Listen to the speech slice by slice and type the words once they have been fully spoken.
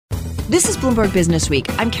This is Bloomberg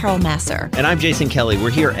Businessweek. I'm Carol Massar. And I'm Jason Kelly. We're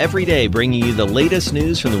here every day bringing you the latest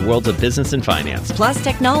news from the worlds of business and finance. Plus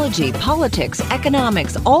technology, politics,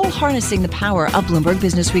 economics, all harnessing the power of Bloomberg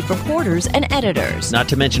Businessweek reporters and editors. Not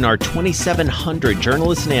to mention our 2,700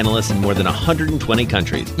 journalists and analysts in more than 120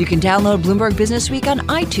 countries. You can download Bloomberg Businessweek on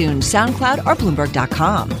iTunes, SoundCloud, or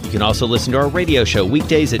Bloomberg.com. You can also listen to our radio show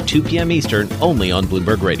weekdays at 2 p.m. Eastern, only on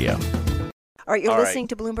Bloomberg Radio. All right, you're listening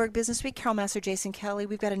to Bloomberg Businessweek. Carol Massar, Jason Kelly.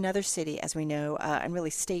 We've got another city, as we know, and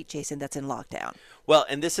really state, Jason, that's in lockdown. Well,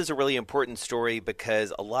 and this is a really important story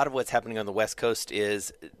because a lot of what's happening on the West Coast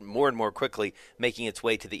is more and more quickly making its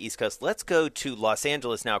way to the East Coast. Let's go to Los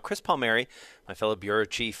Angeles now. Chris Palmeri, my fellow bureau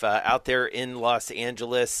chief, out there in Los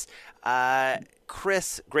Angeles.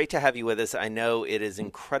 Chris, great to have you with us. I know it is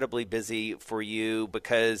incredibly busy for you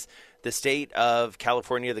because the state of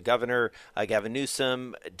California, the governor, Gavin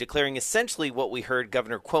Newsom, declaring essentially what we heard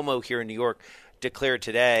Governor Cuomo here in New York declare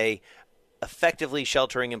today, effectively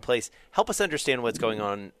sheltering in place. Help us understand what's going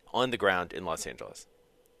on the ground in Los Angeles.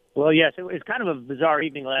 Well, yes, it was kind of a bizarre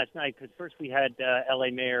evening last night because first we had L.A.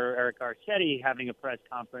 Mayor Eric Garcetti having a press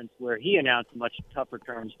conference where he announced much tougher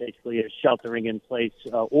terms, basically a sheltering-in-place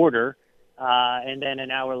order. And then an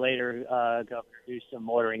hour later, Governor Newsom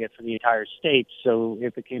ordering it for the entire state. So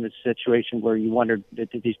it became a situation where you wondered, did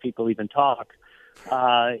these people even talk?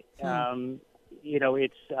 This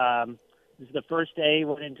is the first day it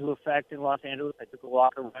went into effect in Los Angeles. I took a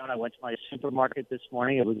walk around. I went to my supermarket this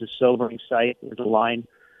morning. It was a sobering sight. There was a line,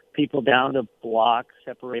 people down the block,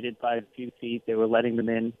 separated by a few feet. They were letting them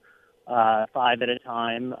in 5 at a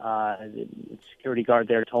time. The security guard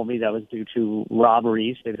there told me that was due to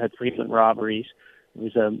robberies. They've had frequent robberies. There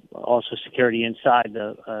was also security inside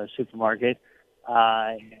the supermarket,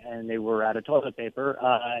 and they were out of toilet paper,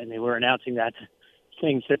 and they were announcing that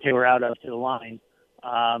things that they were out of to the line.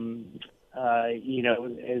 The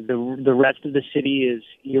rest of the city is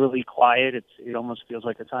eerily quiet. It almost feels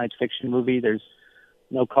like a science fiction movie. There's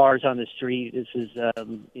no cars on the street. This is, a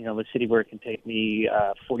city where it can take me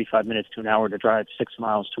 45 minutes to an hour to drive 6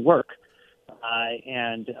 miles to work.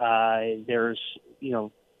 There's,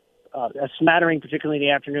 a smattering, particularly in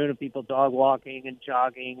the afternoon, of people dog walking and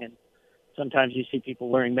jogging, and sometimes you see people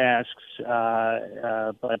wearing masks,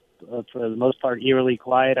 but for the most part, eerily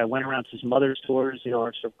quiet. I went around to some other stores,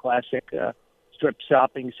 sort of classic strip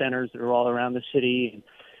shopping centers that are all around the city.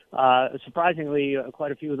 Surprisingly,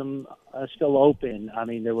 quite a few of them are still open. I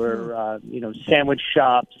mean, there were, sandwich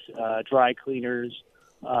shops, dry cleaners.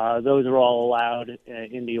 Those are all allowed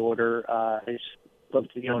in the order. I spoke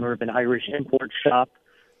to the owner of an Irish import shop.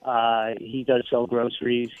 He does sell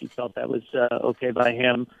groceries. He felt that was okay by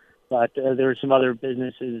him. But there are some other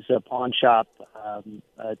businesses, a pawn shop,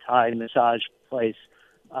 a Thai massage place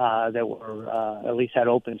that were at least had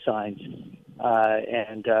open signs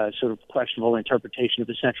and sort of questionable interpretation of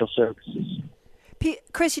essential services.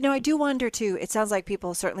 Chris, I do wonder, too, it sounds like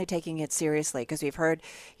people are certainly taking it seriously because we've heard,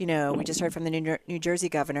 we just heard from the New Jersey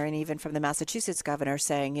governor and even from the Massachusetts governor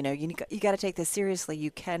saying, you got to take this seriously.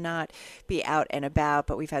 You cannot be out and about.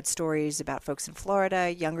 But we've had stories about folks in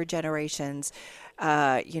Florida, younger generations,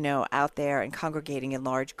 out there and congregating in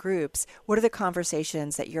large groups. What are the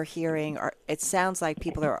conversations that you're hearing? It sounds like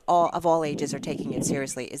people are of all ages are taking it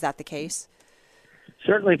seriously. Is that the case?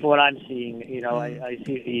 Certainly, for what I'm seeing, I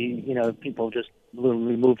see the people just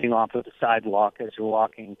literally moving off of the sidewalk as you're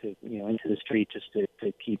walking to into the street just to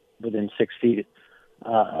keep within 6 feet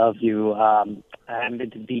of you. I haven't been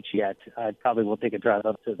to the beach yet. I probably will take a drive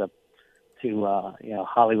up to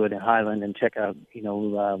Hollywood and Highland and check out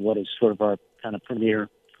what is sort of our kind of premier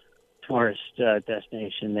tourist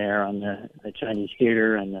destination there on the Chinese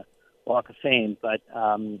Theater and the Walk of Fame. But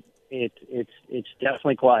it's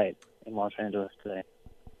definitely quiet in Los Angeles today.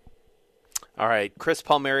 All right. Chris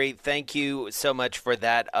Palmeri, thank you so much for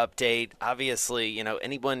that update. Obviously,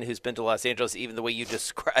 anyone who's been to Los Angeles, even the way you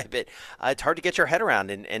describe it, it's hard to get your head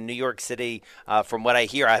around. In New York City, from what I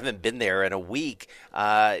hear, I haven't been there in a week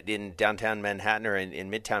in downtown Manhattan or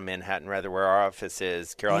in midtown Manhattan, rather, where our office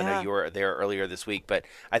is. Carol, I know you were there earlier this week, but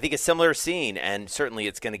I think a similar scene, and certainly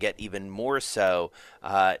it's going to get even more so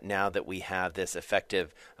now that we have this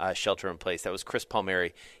effective shelter in place. That was Chris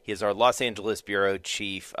Palmeri. He is our Los Angeles bureau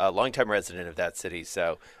chief, longtime resident of that city,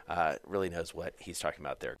 so really knows what he's talking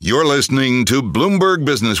about there. You're listening to Bloomberg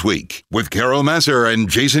Businessweek with Carol Massar and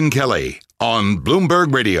Jason Kelly on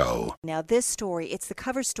Bloomberg Radio. Now, this story, it's the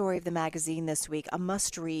cover story of the magazine this week, a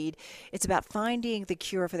must-read. It's about finding the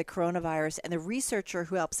cure for the coronavirus and the researcher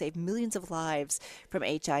who helped save millions of lives from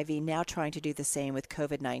HIV, now trying to do the same with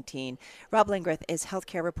COVID-19. Rob Langreth is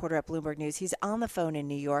healthcare reporter at Bloomberg News. He's on the phone in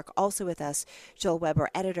New York. Also with us, Joel Weber,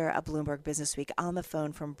 editor of Bloomberg Businessweek, on the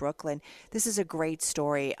phone from Brooklyn. This is a great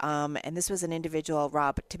story, and this was an individual,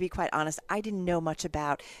 Rob, to be quite honest, I didn't know much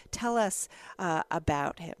about. Tell us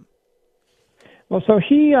about him. Well, so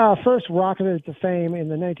he first rocketed to fame in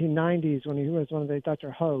the 1990s when he was one of the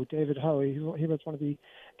Dr. Ho, David Ho. He was one of the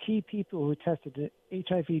key people who tested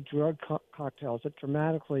HIV drug cocktails that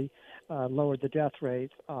dramatically lowered the death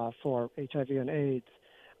rate for HIV and AIDS.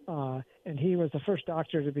 And he was the first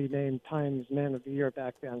doctor to be named Times Man of the Year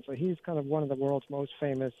back then. So he's kind of one of the world's most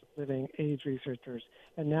famous living AIDS researchers.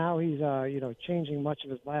 And now he's, changing much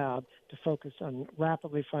of his lab to focus on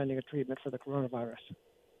rapidly finding a treatment for the coronavirus.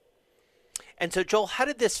 And so, Joel, how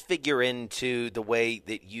did this figure into the way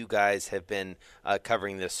that you guys have been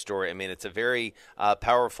covering this story? I mean, it's a very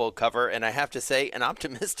powerful cover, and I have to say, an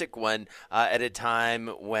optimistic one at a time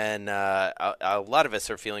when a lot of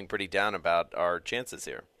us are feeling pretty down about our chances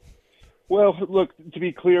here. Well, look, to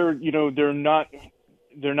be clear, they're not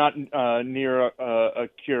near a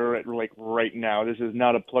cure right now. This is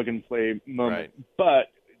not a plug and play moment, right.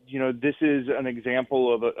 But this is an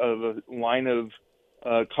example of a line of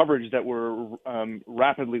coverage that we're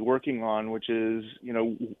rapidly working on, which is,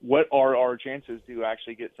 what are our chances to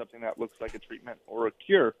actually get something that looks like a treatment or a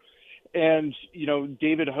cure? And,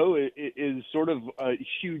 David Ho is sort of a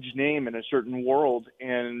huge name in a certain world,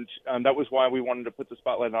 and that was why we wanted to put the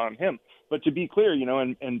spotlight on him. But to be clear,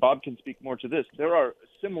 and Bob can speak more to this, there are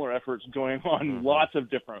similar efforts going on in lots of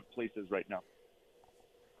different places right now.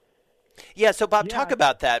 Yeah, so Bob, talk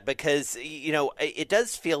about that, because, it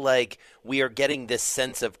does feel like we are getting this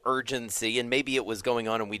sense of urgency, and maybe it was going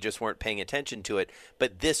on and we just weren't paying attention to it.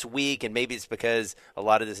 But this week, and maybe it's because a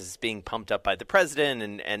lot of this is being pumped up by the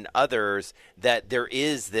president and others, that there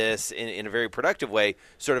is this, in a very productive way,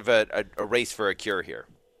 sort of a race for a cure here.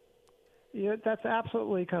 Yeah, that's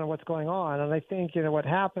absolutely kind of what's going on. And I think, what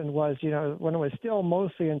happened was, when it was still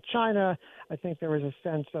mostly in China, I think there was a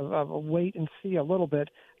sense of a wait and see a little bit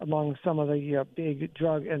among some of the big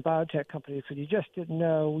drug and biotech companies, because you just didn't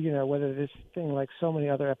know, whether this thing, like so many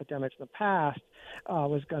other epidemics in the past,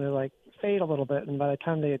 was going to fade a little bit. And by the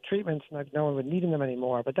time they had treatments, no one would need them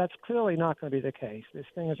anymore. But that's clearly not going to be the case. This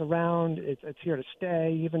thing is around. It's here to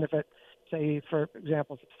stay, even if it, say, for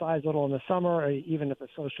example, subsides a little in the summer, or even if the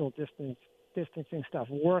social distancing stuff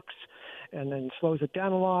works and then slows it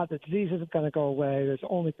down a lot. The disease isn't going to go away. There's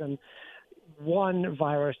only been one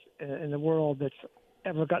virus in the world that's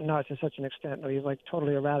ever gotten out to such an extent where you've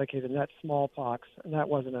totally eradicated, and that's smallpox, and that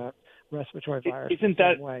wasn't a respiratory virus. Isn't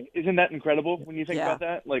that incredible when you think about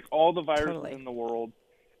that? All the viruses in the world,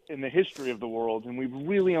 in the history of the world, and we've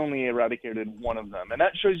really only eradicated one of them. And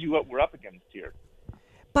that shows you what we're up against here.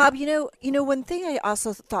 Bob, one thing I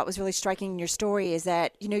also thought was really striking in your story is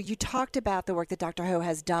that, you talked about the work that Dr. Ho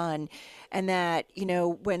has done, and that,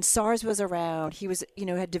 when SARS was around, he was,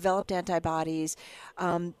 had developed antibodies.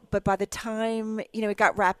 But by the time, it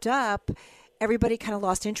got wrapped up, everybody kind of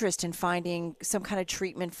lost interest in finding some kind of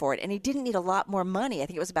treatment for it. And he didn't need a lot more money. I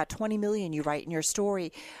think it was about $20 million, you write in your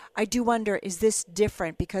story. I do wonder, is this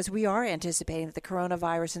different because we are anticipating that the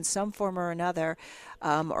coronavirus in some form or another,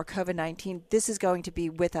 or COVID-19, this is going to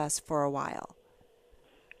be with us for a while?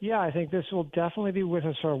 Yeah, I think this will definitely be with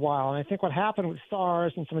us for a while. And I think what happened with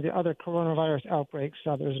SARS and some of the other coronavirus outbreaks,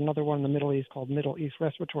 there's another one in the Middle East called Middle East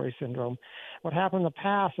Respiratory Syndrome. What happened in the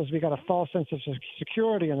past is we got a false sense of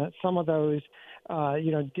security, and that some of those,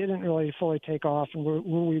 didn't really fully take off, and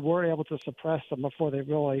we were able to suppress them before they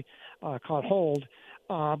really caught hold.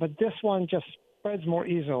 But this one just spreads more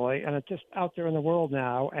easily, and it's just out there in the world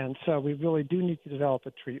now, and so we really do need to develop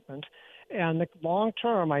a treatment. And the long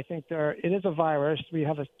term, I think it is a virus. We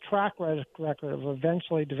have a track record of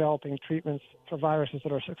eventually developing treatments for viruses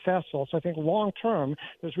that are successful. So I think long term,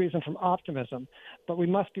 there's reason for optimism. But we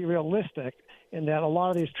must be realistic in that a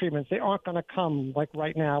lot of these treatments, they aren't going to come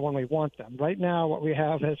right now when we want them. Right now, what we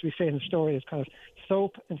have, as we say in the story, is kind of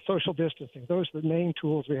soap and social distancing. Those are the main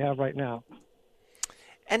tools we have right now.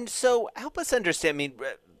 And so help us understand,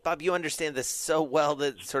 Bob, you understand this so well,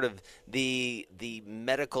 that sort of the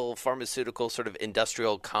medical, pharmaceutical, sort of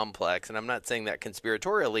industrial complex, and I'm not saying that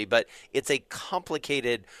conspiratorially, but it's a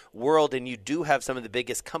complicated world, and you do have some of the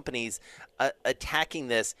biggest companies attacking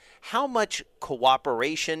this. How much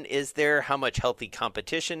cooperation is there? How much healthy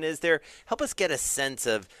competition is there? Help us get a sense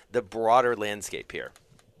of the broader landscape here.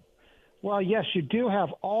 Well, yes, you do have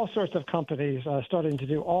all sorts of companies starting to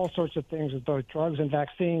do all sorts of things with both drugs and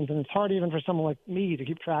vaccines, and it's hard even for someone like me to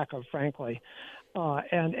keep track of, frankly.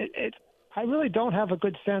 And I really don't have a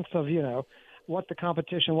good sense of, what the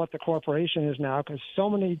competition, what the corporation is now, because so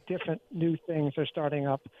many different new things are starting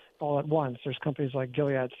up all at once. There's companies like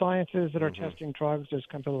Gilead Sciences that are testing drugs. There's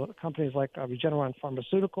companies like Regeneron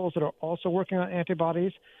Pharmaceuticals that are also working on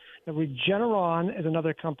antibodies. The Regeneron is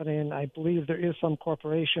another company, and I believe there is some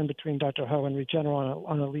cooperation between Dr. Ho and Regeneron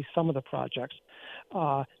on at least some of the projects.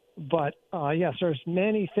 But yes, there's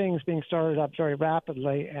many things being started up very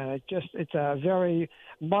rapidly, and it's a very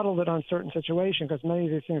muddled and uncertain situation because many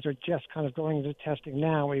of these things are just kind of going into testing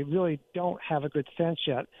now. We really don't have a good sense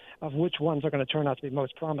yet of which ones are going to turn out to be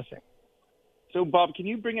most promising. So, Bob, can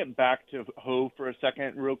you bring it back to Ho for a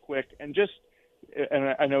second real quick? And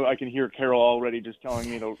I know I can hear Carol already just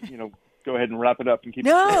telling me to, go ahead and wrap it up and keep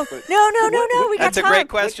No. it short. No. We got That's time. a great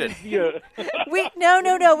question. No.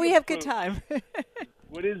 We have good time.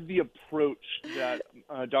 What is the approach that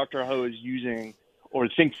Dr. Ho is using or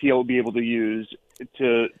thinks he'll be able to use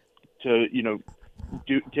to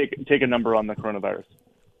take a number on the coronavirus?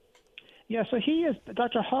 Yeah, so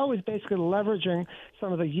Dr. Ho is basically leveraging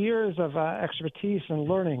some of the years of expertise and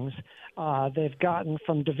learnings they've gotten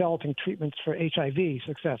from developing treatments for HIV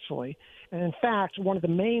successfully. And in fact, one of the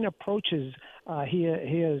main approaches he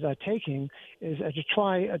is taking is to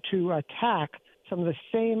try to attack some of the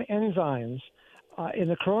same enzymes in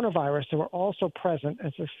the coronavirus that were also present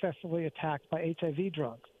and successfully attacked by HIV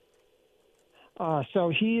drugs. So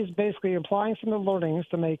he is basically applying some of the learnings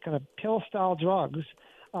to make kind of pill-style drugs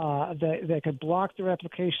that could block the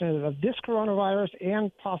replication of this coronavirus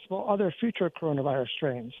and possible other future coronavirus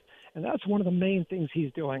strains. And that's one of the main things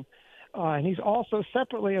he's doing. And he's also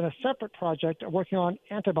separately in a separate project working on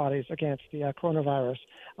antibodies against the coronavirus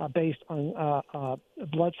based on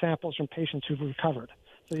blood samples from patients who've recovered.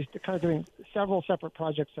 So he's kind of doing several separate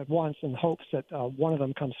projects at once in hopes that one of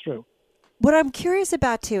them comes through. What I'm curious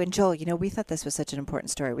about too, and Joel, we thought this was such an important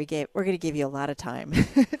story. We're going to give you a lot of time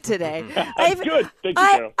today. Good. Thank you,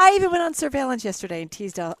 Carol. I even went on surveillance yesterday and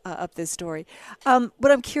teased up this story.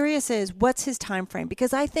 What I'm curious is, what's his time frame?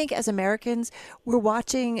 Because I think as Americans, we're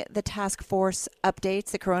watching the task force updates,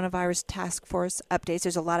 the coronavirus task force updates.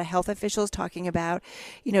 There's a lot of health officials talking about,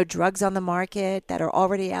 drugs on the market that are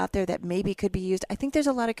already out there that maybe could be used. I think there's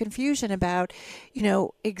a lot of confusion about,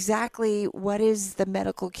 exactly what is the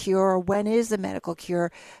medical cure, when is the medical cure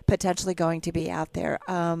potentially going to be out there?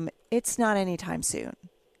 It's not anytime soon.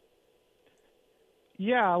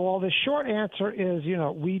 Yeah, well, the short answer is,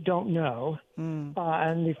 we don't know. And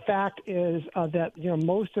the fact is that,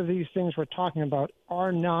 most of these things we're talking about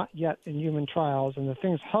are not yet in human trials. And the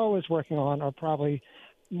things Ho is working on are probably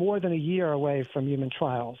more than a year away from human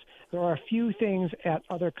trials. There are a few things at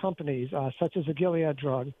other companies, such as a Gilead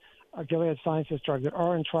Sciences drug, that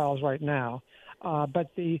are in trials right now. But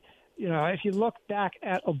if you look back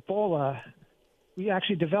at Ebola, we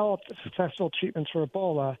actually developed successful treatments for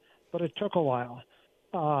Ebola, but it took a while.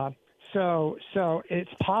 So it's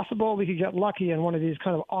possible we could get lucky in one of these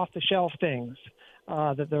kind of off-the-shelf things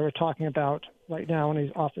that they were talking about right now. One of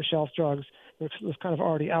these off-the-shelf drugs that's kind of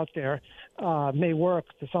already out there may work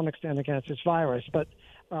to some extent against this virus. But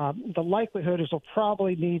the likelihood is we'll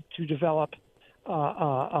probably need to develop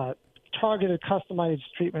targeted, customized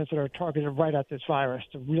treatments that are targeted right at this virus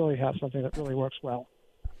to really have something that really works well.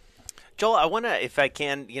 Joel, I want to, if I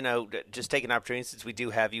can, just take an opportunity since we do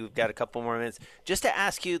have you, we've got a couple more minutes, just to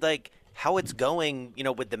ask you, how it's going,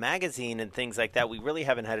 with the magazine and things like that. We really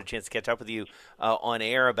haven't had a chance to catch up with you on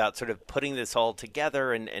air about sort of putting this all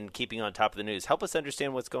together and keeping on top of the news. Help us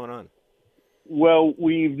understand what's going on. Well,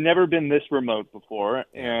 we've never been this remote before,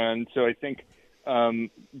 and so I think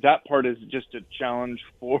that part is just a challenge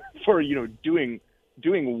for doing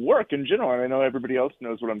work in general. And I know everybody else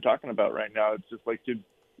knows what I'm talking about right now. It's just like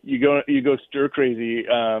you go stir crazy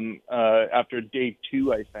after day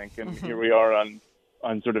 2, I think, and here we are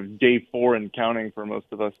on sort of day 4 and counting for most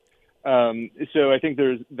of us. So I think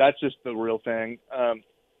that's just the real thing.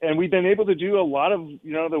 And we've been able to do a lot of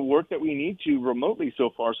the work that we need to remotely so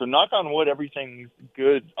far. So knock on wood, everything's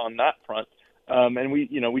good on that front. And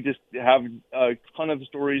we just have a ton of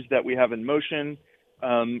stories that we have in motion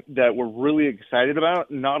that we're really excited about.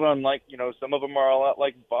 Not unlike, some of them are a lot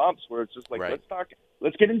like Bob's, where it's just like, right.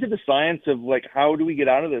 Let's get into the science of how do we get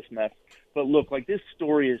out of this mess. But look, this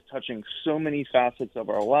story is touching so many facets of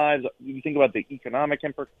our lives. You think about the economic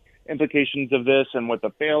implications of this and what the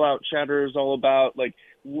bailout chatter is all about. This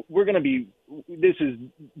is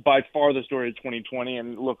by far the story of 2020.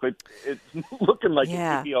 And look, it's looking like it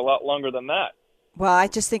could be a lot longer than that. Well, I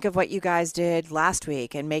just think of what you guys did last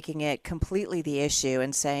week and making it completely the issue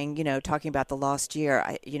and saying, talking about the lost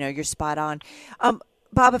year. You're spot on.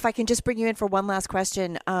 Bob, if I can just bring you in for one last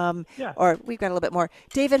question, Yeah. or we've got a little bit more.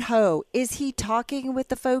 David Ho, is he talking with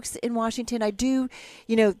the folks in Washington? The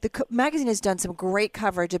magazine has done some great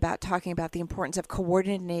coverage about talking about the importance of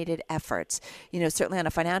coordinated efforts, certainly on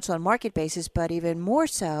a financial and market basis, but even more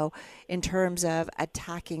so in terms of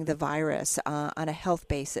attacking the virus on a health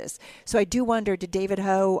basis. So I do wonder, did David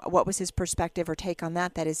Ho, what was his perspective or take on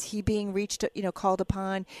that? That is he being reached, called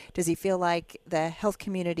upon? Does he feel like the health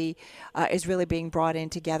community is really being brought in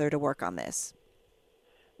together to work on this?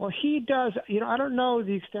 Well, he does. I don't know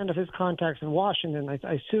the extent of his contacts in Washington.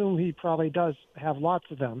 I assume he probably does have lots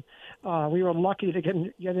of them. We were lucky to get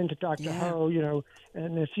into Dr. Ho,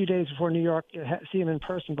 and a few days before New York, see him in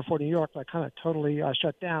person before New York, that kind of totally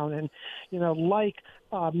shut down. And, like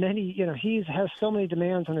many, he has so many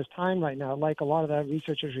demands on his time right now, like a lot of the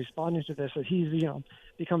researchers responding to this, that he's,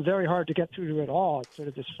 become very hard to get through to at all. It's sort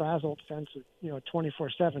of this frazzled sense of,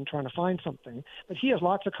 24/7 trying to find something. But he has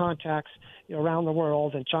lots of contacts around the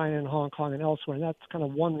world, in China and Hong Kong and elsewhere. And that's kind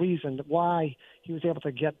of one reason why he was able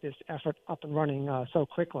to get this effort up and running so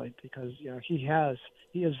quickly, because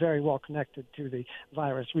he is very well connected to the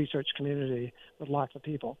virus research community with lots of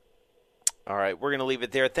people. All right, we're going to leave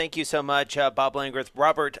it there. Thank you so much, Bob Langreth.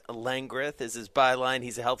 Robert Langreth is his byline.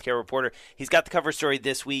 He's a healthcare reporter. He's got the cover story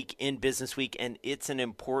this week in Businessweek, and it's an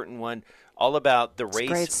important one, all about the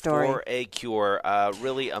race for a cure.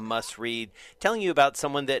 Really a must-read. Telling you about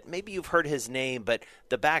someone that maybe you've heard his name, but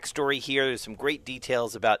the backstory here, there's some great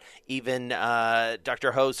details about even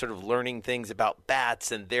Dr. Ho sort of learning things about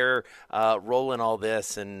bats and their role in all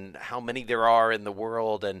this and how many there are in the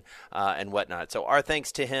world and whatnot. So our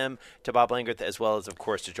thanks to him, to Bob Langreth, as well as, of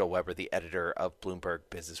course, to Joel Weber, the editor of Bloomberg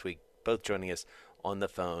Businessweek, both joining us on the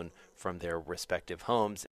phone from their respective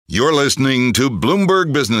homes. You're listening to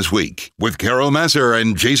Bloomberg Businessweek with Carol Massar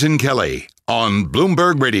and Jason Kelly on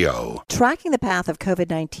Bloomberg Radio. Tracking the path of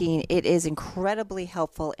COVID-19, it is incredibly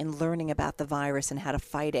helpful in learning about the virus and how to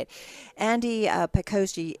fight it. Andy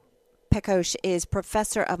Pekosz is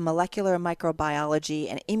professor of molecular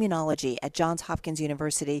microbiology and immunology at Johns Hopkins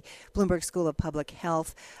University, Bloomberg School of Public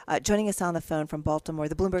Health. Joining us on the phone from Baltimore,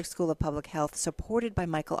 the Bloomberg School of Public Health, supported by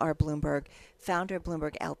Michael R. Bloomberg, founder of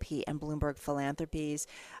Bloomberg LP and Bloomberg Philanthropies.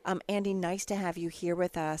 Andy, nice to have you here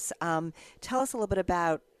with us. Tell us a little bit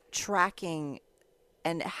about tracking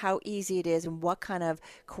and how easy it is and what kind of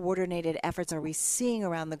coordinated efforts are we seeing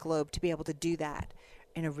around the globe to be able to do that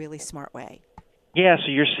in a really smart way. Yeah,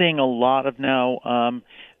 so you're seeing a lot of now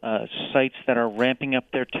sites that are ramping up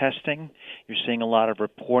their testing. You're seeing a lot of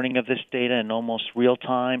reporting of this data in almost real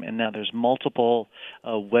time, and now there's multiple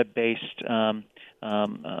web-based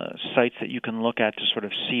sites that you can look at to sort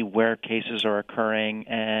of see where cases are occurring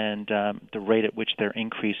and the rate at which they're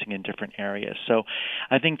increasing in different areas. So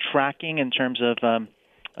I think tracking in terms of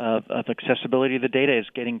accessibility of the data is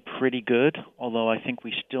getting pretty good, although I think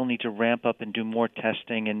we still need to ramp up and do more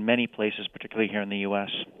testing in many places, particularly here in the U.S.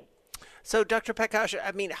 So, Dr. Pekosz,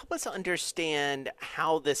 help us understand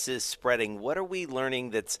how this is spreading. What are we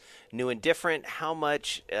learning that's new and different? How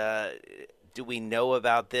much do we know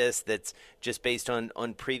about this that's just based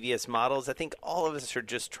on previous models? I think all of us are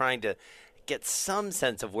just trying to get some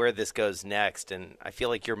sense of where this goes next, and I feel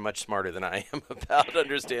like you're much smarter than I am about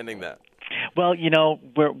understanding that. Well,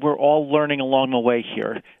 we're all learning along the way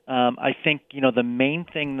here. I think, the main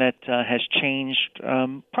thing that has changed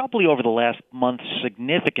probably over the last month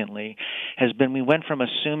significantly has been we went from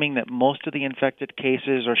assuming that most of the infected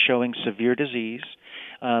cases are showing severe disease,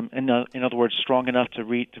 in other words, strong enough to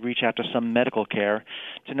reach out to some medical care,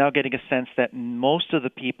 to now getting a sense that most of the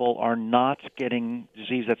people are not getting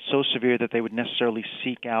disease that's so severe that they would necessarily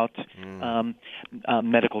seek out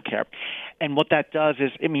medical care. And what that does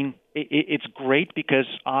is, it's great because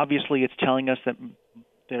obviously it's telling us that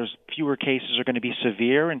there's fewer cases are going to be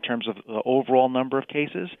severe in terms of the overall number of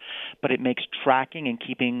cases, but it makes tracking and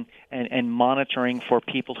keeping and monitoring for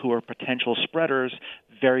people who are potential spreaders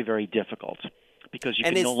very, very difficult, because you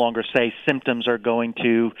can no longer say symptoms are going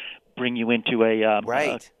to bring you into a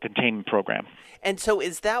containment program. And so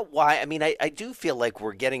is that why, I do feel like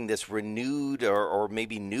we're getting this renewed or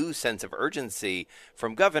maybe new sense of urgency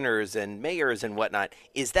from governors and mayors and whatnot.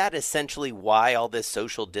 Is that essentially why all this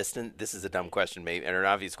social distance, this is a dumb question maybe, and an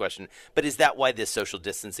obvious question, but is that why this social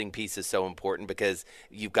distancing piece is so important, because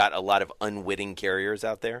you've got a lot of unwitting carriers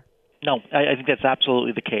out there? No, I think that's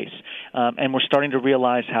absolutely the case. And we're starting to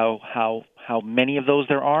realize how many of those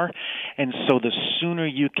there are. And so the sooner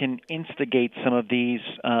you can instigate some of these,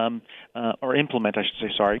 or implement, I should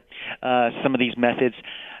say, some of these methods,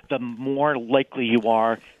 the more likely you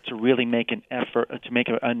are to really make an effort to make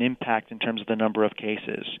an impact in terms of the number of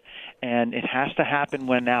cases. And it has to happen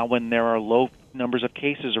when there are low numbers of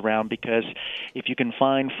cases around, because if you can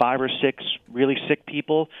find 5 or 6 really sick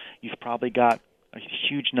people, you've probably got a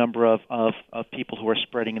huge number of people who are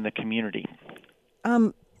spreading in the community.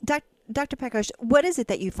 Dr. Pekosz, what is it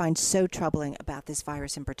that you find so troubling about this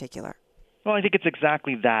virus in particular? Well, I think it's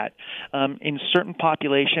exactly that. In certain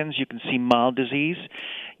populations, you can see mild disease,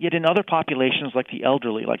 yet in other populations, like the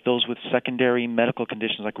elderly, like those with secondary medical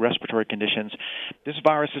conditions, like respiratory conditions, this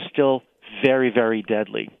virus is still very, very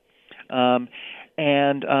deadly.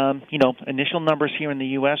 Initial numbers here in the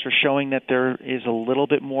U.S. are showing that there is a little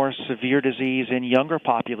bit more severe disease in younger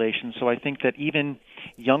populations. So I think that even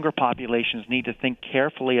younger populations need to think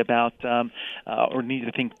carefully about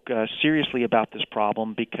seriously about this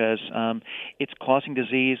problem, because it's causing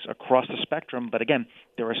disease across the spectrum. But again,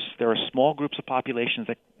 there are small groups of populations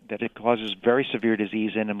that it causes very severe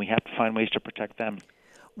disease in, and we have to find ways to protect them.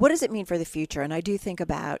 What does it mean for the future? And I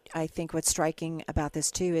think what's striking about this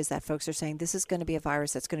too is that folks are saying this is going to be a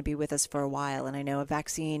virus that's going to be with us for a while. And I know a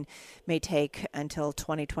vaccine may take until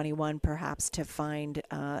 2021 perhaps to find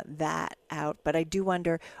that out. But I do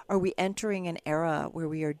wonder, are we entering an era where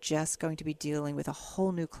we are just going to be dealing with a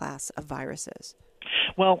whole new class of viruses?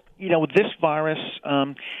 Well, this virus,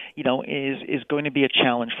 is going to be a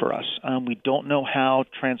challenge for us. We don't know how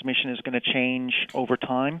transmission is going to change over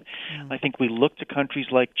time. I think we look to countries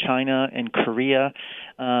like China and Korea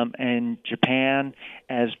and Japan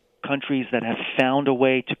as countries that have found a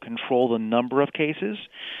way to control the number of cases.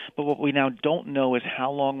 But what we now don't know is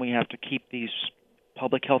how long we have to keep these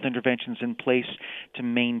public health interventions in place to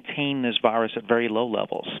maintain this virus at very low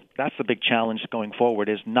levels. That's the big challenge going forward,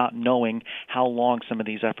 is not knowing how long some of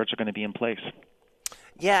these efforts are going to be in place.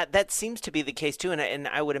 Yeah, that seems to be the case too, and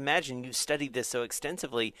I would imagine you studied this so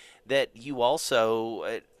extensively that you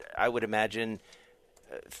also, I would imagine,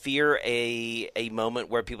 fear a moment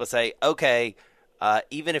where people say, okay,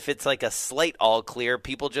 even if it's like a slate all clear,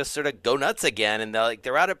 people just sort of go nuts again, and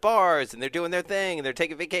they're out at bars and they're doing their thing and they're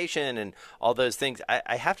taking vacation and all those things.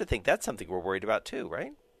 I have to think that's something we're worried about too,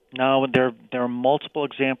 right? No, there are multiple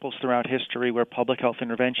examples throughout history where public health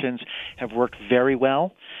interventions have worked very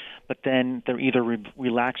well, but then they're either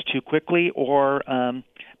relaxed too quickly or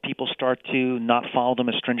people start to not follow them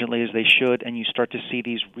as stringently as they should, and you start to see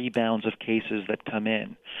these rebounds of cases that come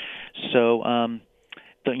in. So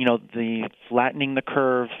the flattening the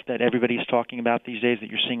curve that everybody's talking about these days that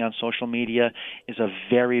you're seeing on social media is a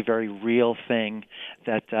very, very real thing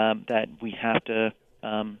that we have to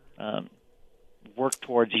work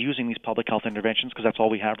towards using these public health interventions, because that's all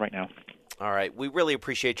we have right now. All right. We really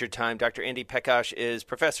appreciate your time. Dr. Andy Pekosz is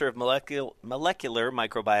professor of molecular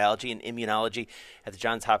microbiology and immunology at the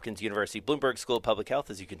Johns Hopkins University Bloomberg School of Public Health,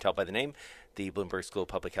 as you can tell by the name. The Bloomberg School of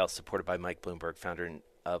Public Health, supported by Mike Bloomberg, founder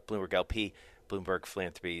of Bloomberg LP, Bloomberg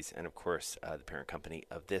Philanthropies, and, of course, the parent company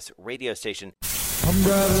of this radio station. I'm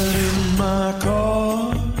driving in my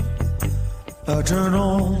car. I turn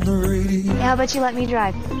on the radio. How about you let me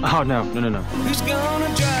drive? Oh, no. Who's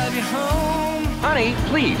gonna drive you home? Honey,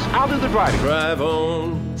 please, I'll do the driving. Drive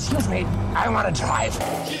on. Excuse me, I want to drive.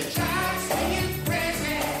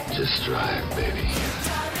 Just drive, baby.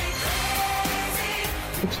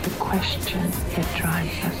 It's the question that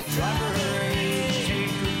drives us.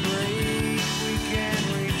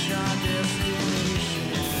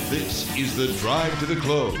 This is the Drive to the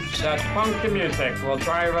Close. That funky music will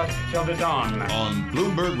drive us till the dawn. On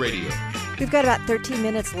Bloomberg Radio. We've got about 13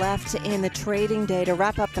 minutes left in the trading day to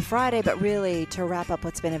wrap up the Friday, but really to wrap up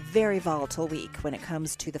what's been a very volatile week when it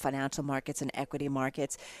comes to the financial markets and equity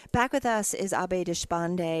markets. Back with us is Abhay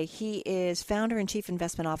Deshpande. He is founder and chief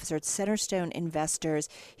investment officer at Centerstone Investors.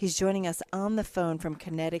 He's joining us on the phone from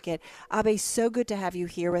Connecticut. Abhay, so good to have you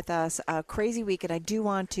here with us. A crazy week, and I do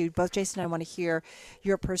want to, both Jason and I want to hear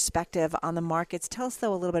your perspective on the markets. Tell us,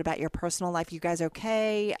 though, a little bit about your personal life. You guys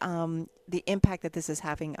okay? The impact that this is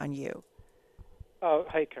having on you. Oh,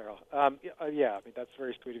 hey, Carol. Yeah, I mean, that's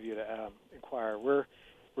very sweet of you to inquire. We're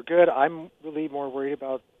good. I'm really more worried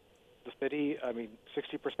about the city. I mean,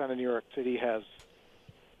 60% of New York City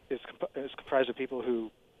is comprised of people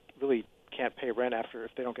who really can't pay rent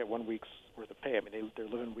if they don't get 1 week's worth of pay. I mean, they're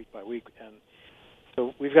living week by week, and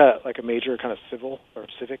so we've got like a major kind of civil or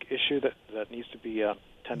civic issue that needs to be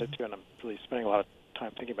tended to, and I'm really spending a lot of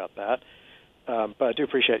time thinking about that. But I do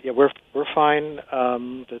appreciate. Yeah, we're fine.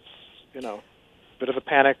 That's bit of a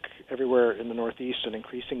panic everywhere in the Northeast, and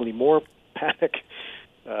increasingly more panic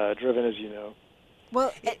driven, as you know,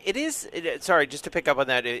 Well, it is. Sorry, just to pick up on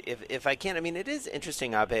that, if I can. I mean, it is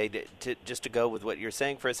interesting, Abhay, to just to go with what you're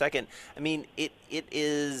saying for a second. I mean, it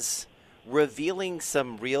is revealing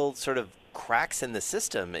some real sort of cracks in the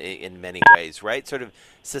system in many ways, right? Sort of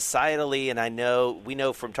societally, and we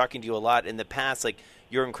know from talking to you a lot in the past, like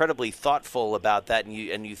you're incredibly thoughtful about that,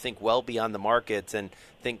 and you think well beyond the markets and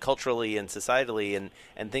think culturally and societally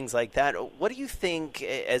and things like that. What do you think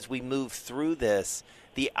as we move through this,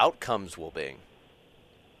 the outcomes will be?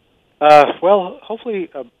 Well, hopefully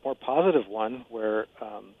a more positive one where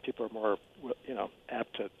people are more,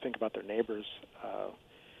 apt to think about their neighbors'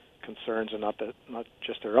 concerns and not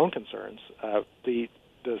just their own concerns. The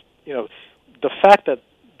fact that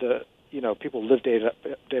people live day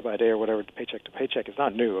by day or whatever, paycheck to paycheck, is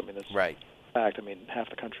not new. I mean, it's right. Fact. I mean, half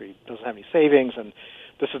the country doesn't have any savings, and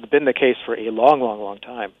this has been the case for a long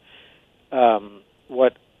time.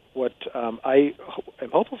 What I am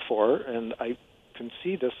hopeful for, and I can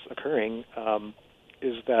see this occurring,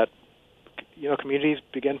 is that communities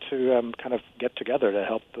begin to kind of get together to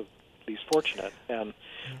help the least fortunate. And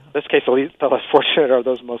in this case, the less fortunate are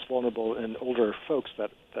those most vulnerable and older folks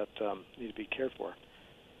that need to be cared for.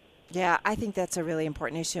 Yeah, I think that's a really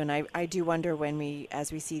important issue, and I do wonder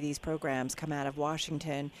as we see these programs come out of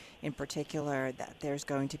Washington in particular, that there's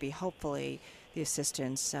going to be hopefully the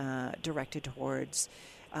assistance directed towards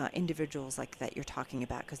individuals like that you're talking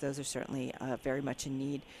about, because those are certainly very much in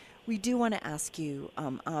need. We do want to ask you,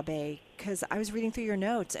 Abhay, because I was reading through your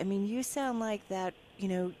notes. I mean, you sound like that,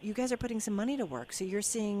 you guys are putting some money to work, so you're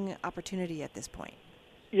seeing opportunity at this point.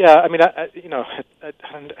 Yeah, I mean, I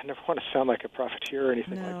never want to sound like a profiteer or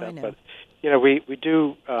anything like that, I know. but we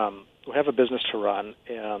do we have a business to run,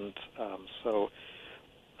 and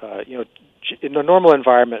in a normal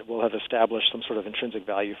environment, we'll have established some sort of intrinsic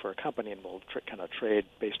value for a company, and we'll kind of trade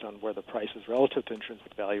based on where the price is relative to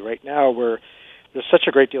intrinsic value. Right now, there's such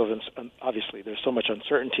a great deal of obviously there's so much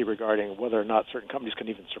uncertainty regarding whether or not certain companies can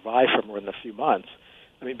even survive for more than a few months.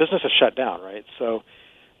 I mean, business is shut down, right? So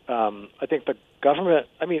I think the government,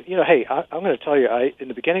 hey, I'm going to tell you, in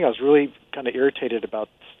the beginning I was really kind of irritated about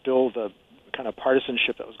still the kind of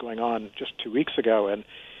partisanship that was going on just 2 weeks ago, and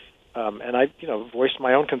I voiced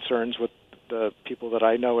my own concerns with the people that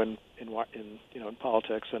I know in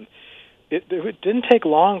politics, and it didn't take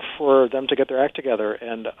long for them to get their act together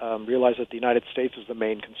and realize that the United States is the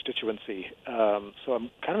main constituency. So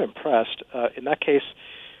I'm kind of impressed. In that case,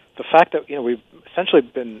 the fact that we've essentially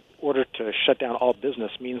been ordered to shut down all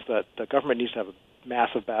business means that the government needs to have a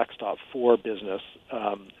massive backstop for business,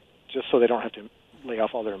 just so they don't have to lay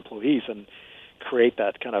off all their employees and create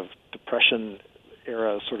that kind of depression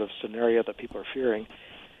era sort of scenario that people are fearing.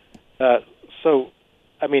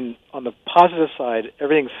 On the positive side,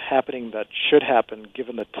 everything's happening that should happen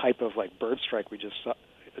given the type of bird strike we just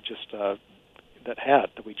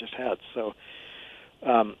had. So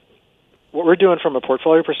what we're doing from a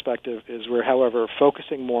portfolio perspective is we're, however,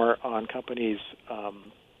 focusing more on companies.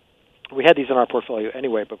 We had these in our portfolio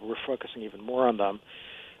anyway, but we're focusing even more on them.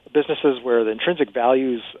 Businesses where the intrinsic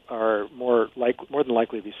values are more than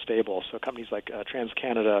likely to be stable. So companies like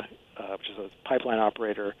TransCanada, which is a pipeline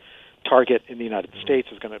operator, Target in the United States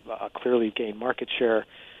is going to clearly gain market share.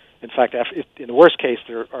 In fact, in the worst case,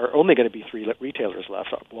 there are only going to be 3 retailers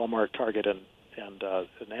left: Walmart, Target, and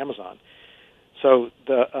Amazon. So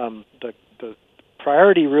the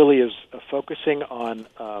priority really is focusing on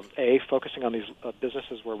these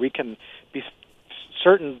businesses where we can be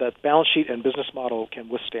certain that balance sheet and business model can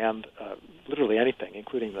withstand literally anything,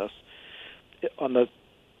 including this. On the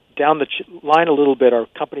down the line a little bit are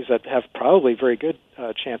companies that have probably very good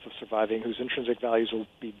chance of surviving, whose intrinsic values will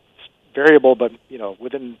be variable, but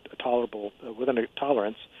within a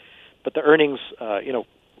tolerance. But the earnings,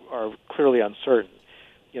 are clearly uncertain.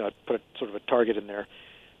 Put a sort of a target in there.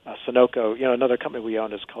 Sunoco, another company we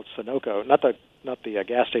own is called Sunoco, not the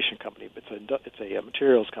gas station company, but it's a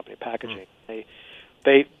materials company, packaging.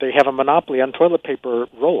 They have a monopoly on toilet paper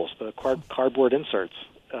rolls, the cardboard inserts.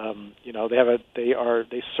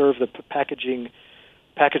 They serve the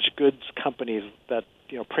packaged goods companies that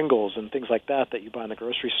Pringles and things like that you buy in the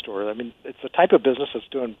grocery store. I mean, it's the type of business that's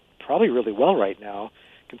doing probably really well right now,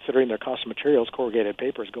 considering their cost of materials. Corrugated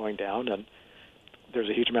paper is going down, and there's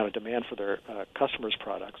a huge amount of demand for their customers'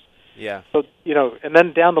 products. Yeah. So and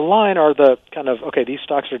then down the line are the kind of these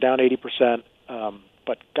stocks are down 80%,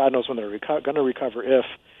 but God knows when they're going to recover if.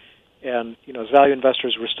 And as value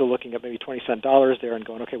investors, we're still looking at maybe 20-cent dollars there and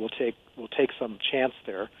going, okay, we'll take some chance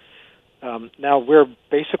there. Now we're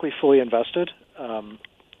basically fully invested,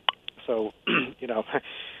 so I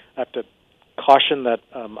have to caution that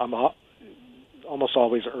I'm almost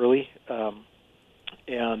always early,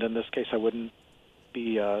 and in this case, I wouldn't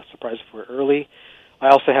be surprised if we're early. I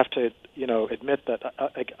also have to, admit that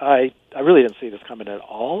I really didn't see this coming at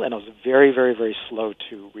all, and I was very, very, very slow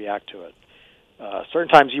to react to it. Certain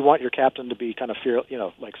times you want your captain to be kind of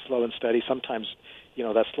like slow and steady. Sometimes,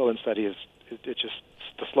 that slow and steady is just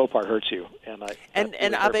the slow part hurts you. And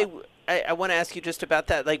Abhay, I want to ask you just about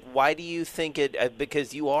that. Like, why do you think it?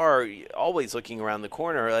 Because you are always looking around the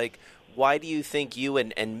corner. Like, why do you think you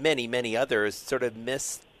and many, many others sort of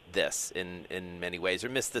miss this in many ways, or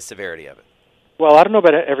miss the severity of it? Well, I don't know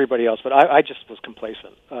about everybody else, but I just was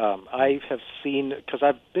complacent. I have seen, because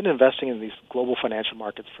I've been investing in these global financial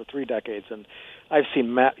markets for 3 decades, and I've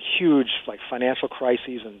seen huge financial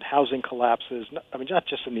crises and housing collapses. I mean, not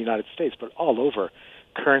just in the United States, but all over.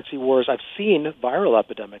 Currency wars. I've seen viral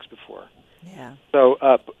epidemics before. Yeah. So,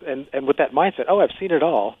 and with that mindset, I've seen it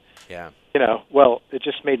all. Yeah. Well, it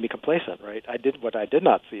just made me complacent, right? What I did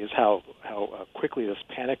not see is how quickly this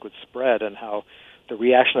panic would spread, and how the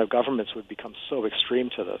reaction of governments would become so extreme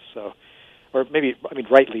to this. So, or maybe,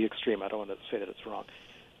 rightly extreme. I don't want to say that it's wrong.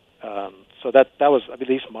 So that was at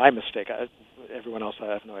least my mistake. Everyone else, I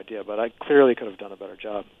have no idea, but I clearly could have done a better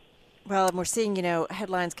job. Well, and we're seeing,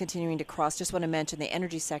 headlines continuing to cross. Just want to mention the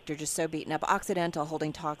energy sector just so beaten up. Occidental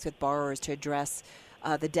holding talks with borrowers to address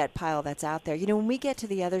the debt pile that's out there. When we get to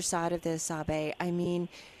the other side of this, Abhay,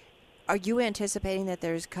 are you anticipating that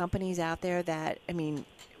there's companies out there that,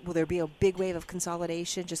 will there be a big wave of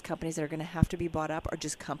consolidation, just companies that are going to have to be bought up, or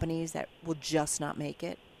just companies that will just not make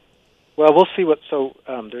it? Well, we'll see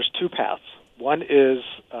there's 2 paths. One is,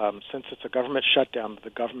 since it's a government shutdown, the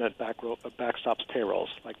government backstops payrolls,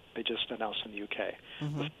 like they just announced in the UK.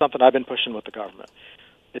 Mm-hmm. This is something I've been pushing with the government.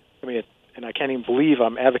 And I can't even believe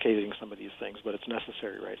I'm advocating some of these things, but it's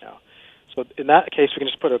necessary right now. So in that case, we can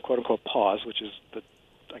just put a quote-unquote pause, which is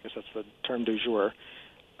I guess that's the term du jour.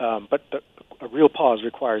 But a real pause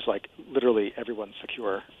requires literally everyone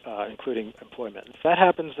secure, including employment. If that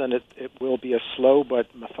happens, then it will be a slow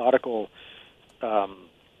but methodical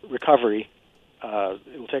recovery.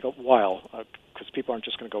 It will take a while because people aren't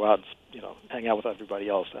just going to go out and hang out with everybody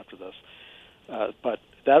else after this. But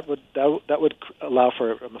that would allow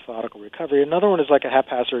for a methodical recovery. Another one is like a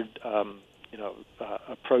haphazard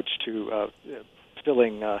approach to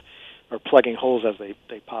filling or plugging holes as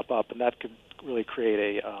they pop up, and that could really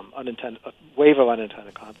create a wave of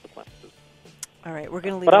unintended consequences. All right, we're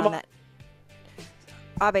going to leave it on that.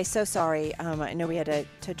 Abhay, so sorry. I know we had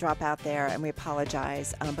to drop out there, and we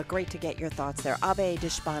apologize, but great to get your thoughts there. Abhay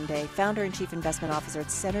Deshpande, founder and chief investment officer at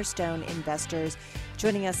Centerstone Investors,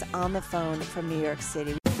 joining us on the phone from New York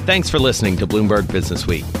City. Thanks for listening to Bloomberg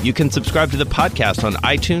Businessweek. You can subscribe to the podcast on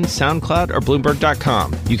iTunes, SoundCloud, or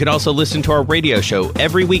Bloomberg.com. You can also listen to our radio show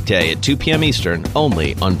every weekday at 2 p.m. Eastern,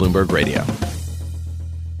 only on Bloomberg Radio.